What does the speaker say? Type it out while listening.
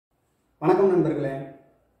வணக்கம் நண்பர்களே.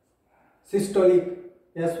 Systolic,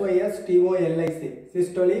 SYSTOLIC.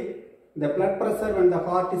 Systolic, the blood pressure when the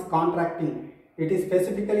heart is contracting. It is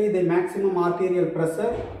specifically the maximum arterial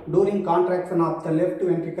pressure during contraction of the left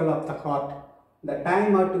ventricle of the heart. The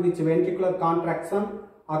time at which ventricular contraction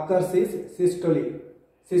occurs is systolic.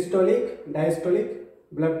 Systolic, diastolic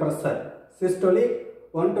blood pressure. Systolic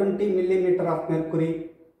 120 mm of mercury.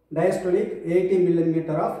 Diastolic 80 mm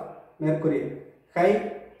of mercury. High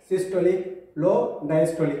systolic, low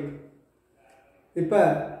diastolic. இப்போ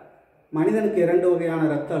மனிதனுக்கு இரண்டு வகையான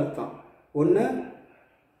இரத்த அழுத்தம். ஒன்று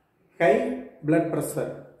high blood pressure,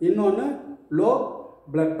 இன்னொன்று low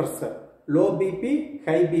blood pressure. Low BP,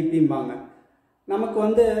 high பிபிம்பாங்க.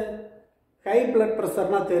 நமக்கு high blood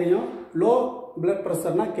ப்ரெஷர்னால் தெரியும், லோ பிளட்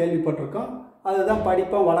ப்ரெஷர்னால் கேள்விப்பட்டிருக்கோம். அதுதான்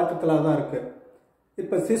படிப்போம், வழக்கத்தில் தான் இருக்குது.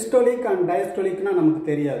 இப்போ சிஸ்டோலிக் அண்ட் டயஸ்டோலிக்னால் நமக்கு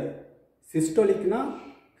தெரியாது. சிஸ்டோலிக்னா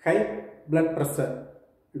high blood pressure,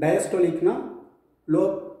 டயஸ்டோலிக்னா low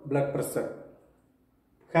blood pressure.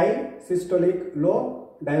 High systolic, low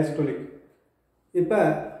diastolic. இப்போ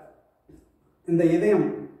இந்த இதயம்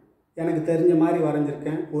எனக்கு தெரிஞ்ச மாதிரி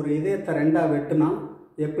வரைஞ்சிருக்கேன். ஒரு இதயத்தை ரெண்டாக வெட்டுனா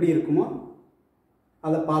எப்படி இருக்குமோ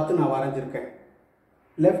அதை பார்த்து நான் வரைஞ்சிருக்கேன்.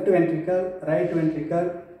 Left ventricle, right ventricle,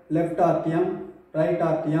 left ஆர்டியம், right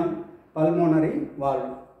ஆர்டியம், pulmonary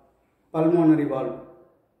valve. Pulmonary valve,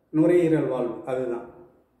 நுரையீரல் வால்வ், அதுதான்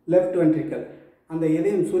லெஃப்ட் வென்ட்ரிக்கல். அந்த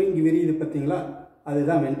இதயம் சுருங்கி விரியுது பார்த்தீங்களா,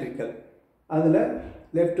 அதுதான் வென்ட்ரிக்கல். அதில்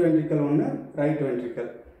லெஃப்ட் வென்ட்ரிக்கல் ஒன்று, ரைட் வென்ட்ரிக்கல்.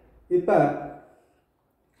 இப்போ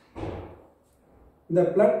the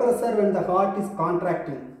blood pressure when the heart is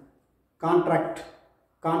contraction.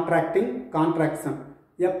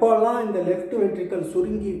 எப்போல்லாம் இந்த லெஃப்ட் வென்ட்ரிக்கல்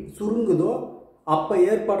சுருங்குதோ அப்போ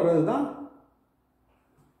ஏற்படுறது தான்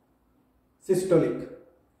சிஸ்டோலிக்.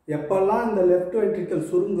 எப்போல்லாம் இந்த லெஃப்ட் வென்ட்ரிக்கல்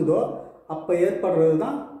சுருங்குதோ அப்போ ஏற்படுறது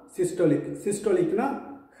தான் சிஸ்டோலிக். சிஸ்டோலிக்னா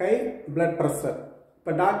high blood pressure.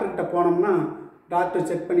 இப்போ டாக்டர்கிட்ட போனோம்னா டாக்டர்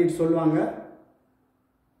செக் பண்ணிட்டு சொல்லுவாங்க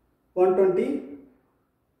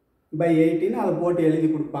 120/80 அதை போட்டு எழுதி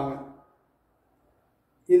கொடுப்பாங்க.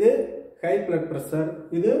 இது ஹை பிளட் ப்ரெஷர்,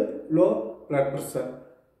 இது low blood pressure.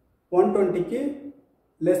 120க்கு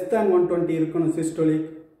less than 120 இருக்கணும் சிஸ்டோலிக்.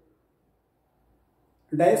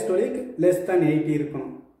 டயஸ்டோலிக் லெஸ் தேன் 80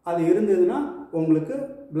 இருக்கணும். அது இருந்ததுன்னா உங்களுக்கு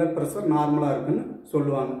பிளட் ப்ரெஷர் நார்மலாக இருக்குன்னு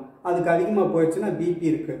சொல்லுவாங்க. அதுக்கு அதிகமாக போயிடுச்சுன்னா பிபி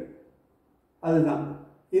இருக்குது, அதுதான்.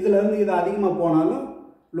 இதுலேருந்து இது அதிகமாக போனாலும்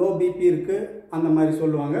லோ பிபி இருக்குது அந்த மாதிரி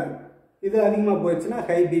சொல்லுவாங்க. இது அதிகமாக போயிடுச்சுன்னா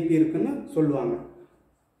ஹை பிபி இருக்குன்னு சொல்லுவாங்க.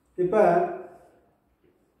 இப்போ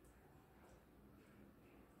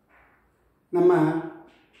நம்ம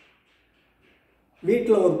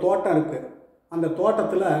வீட்டில் ஒரு தோட்டம் இருக்குது. அந்த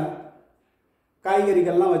தோட்டத்தில்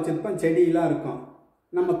காய்கறிகள்லாம் வச்சுருப்போம், செடியெலாம் இருக்கும்.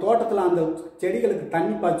 நம்ம தோட்டத்தில் அந்த செடிகளுக்கு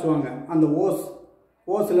தண்ணி பாய்ச்சுவாங்க. அந்த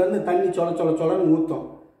ஓஸ்லேருந்து தண்ணி சொலன்னு ஊற்றும்.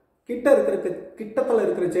 கிட்டத்தில்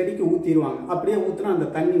இருக்கிற செடிக்கு ஊற்றிடுவாங்க. அப்படியே ஊற்றுனா அந்த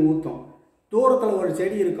தண்ணி ஊற்றும். தூரத்தில் ஒரு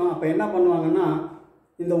செடி இருக்கும். அப்போ என்ன பண்ணுவாங்கன்னா,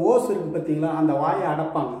 இந்த ஓஸ் இருக்குது பார்த்தீங்களா, அந்த வாயை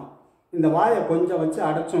அடைப்பாங்க. இந்த வாயை கொஞ்சம் வச்சு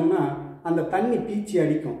அடைச்சோம்னா அந்த தண்ணி பீச்சி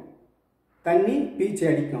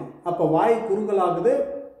அடிக்கும். அப்போ வாய் குறுகலாகுது,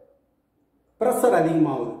 ப்ரெஷர்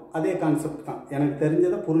அதிகமாகுது. அதே கான்செப்ட் தான், எனக்கு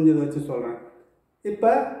தெரிஞ்சதை புரிஞ்சதை வச்சு சொல்கிறேன். இப்போ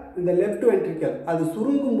இந்த லெஃப்ட் வென்ட்ரிக்கல் அது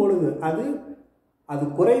சுருங்கும் பொழுது, அது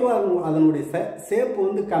குறைவாகும், அதனுடைய சேப்பு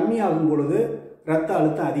கம்மியாகும் பொழுது இரத்த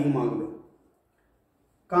அழுத்தம் அதிகமாகுது.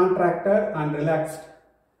 Contracted and relaxed.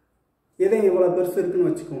 இதயம் இவ்வளோ பெருசு இருக்குன்னு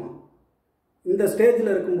வச்சுக்குவோம். இந்த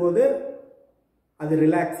ஸ்டேஜில் இருக்கும்போது அது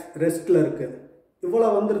ரிலாக்ஸ், ரெஸ்ட்டில் இருக்குது. இவ்வளோ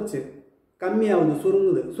வந்துருச்சு, கம்மியாகுது,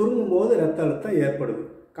 சுருங்கும் போது இரத்த அழுத்தம் ஏற்படுது,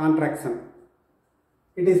 contraction.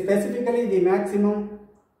 It is specifically the maximum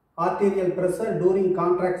arterial pressure during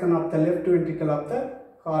contraction of the left ventricle of the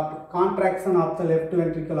heart. Contraction of the left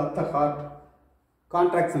ventricle of the heart.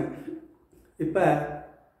 Contraction. இப்போ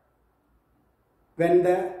when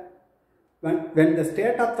the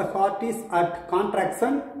state of the heart is at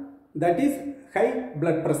contraction, that is high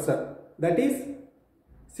blood pressure, that is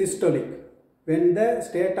systolic. When the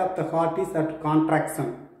state of the heart is at contraction,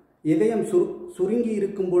 இதயம் சுருங்கி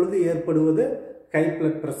இருக்கும் பொழுது ஏற்படுவது high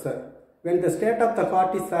blood pressure. When the state of the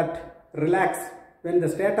heart is at relax, when the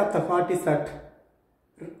state of the heart is at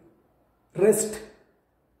rest,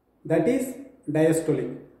 that is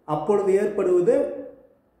diastolic. அப்பொழுது ஏற்படுவது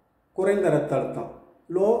குறைந்த இரத்த அழுத்தம்,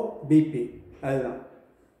 லோ பிபி. அதுதான்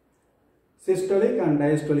சிஸ்டோலிக் அண்ட்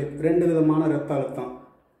டயஸ்டோலிக், ரெண்டு விதமான இரத்த அழுத்தம்.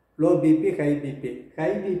 Low BP, high BP.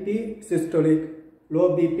 High BP systolic, low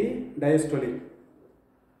BP diastolic.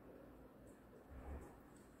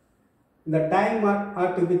 The time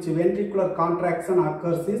at which ventricular contraction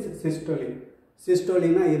occurs is systolic.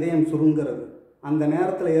 Systolic-னா இதயம் சுருங்குறது. அந்த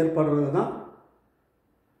நேரத்தில் ஏற்படுறது தான்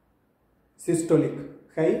சிஸ்டோலிக்.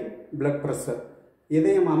 High blood pressure.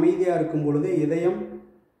 இதயம் அமைதியாக இருக்கும் பொழுது, இதயம்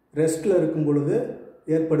ரெஸ்ட்டில் இருக்கும் பொழுது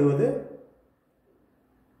ஏற்படுவது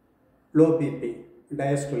லோ பிபி,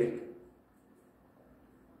 டயஸ்டோலிக்.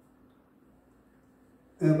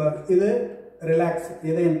 இது ரிலாக்ஸ்,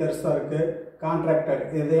 இதயம் பெருசாக இருக்குது,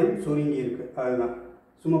 கான்ட்ராக்டட், இதயம் சுருங்கி இருக்குது. அதுதான்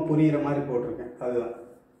சும்மா புரிகிற மாதிரி போட்டிருக்கேன். அதுதான்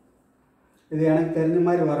இது எனக்கு தெரிஞ்ச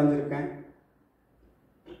மாதிரி வரைஞ்சிருக்கேன்.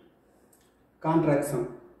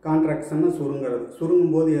 கான்ட்ராக்ஷன் சுருங்கிறது,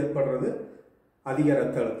 சுருங்கும் போது ஏற்படுறது அதிக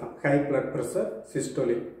ரத்த அழுத்தம், ஹை blood pressure,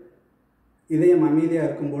 சிஸ்டோலிக். இதயம் அமைதியாக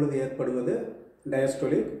இருக்கும் பொழுது ஏற்படுவது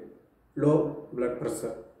டயஸ்டோலிக், லோ blood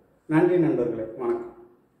pressure. நன்றி நண்பர்களே, வணக்கம்.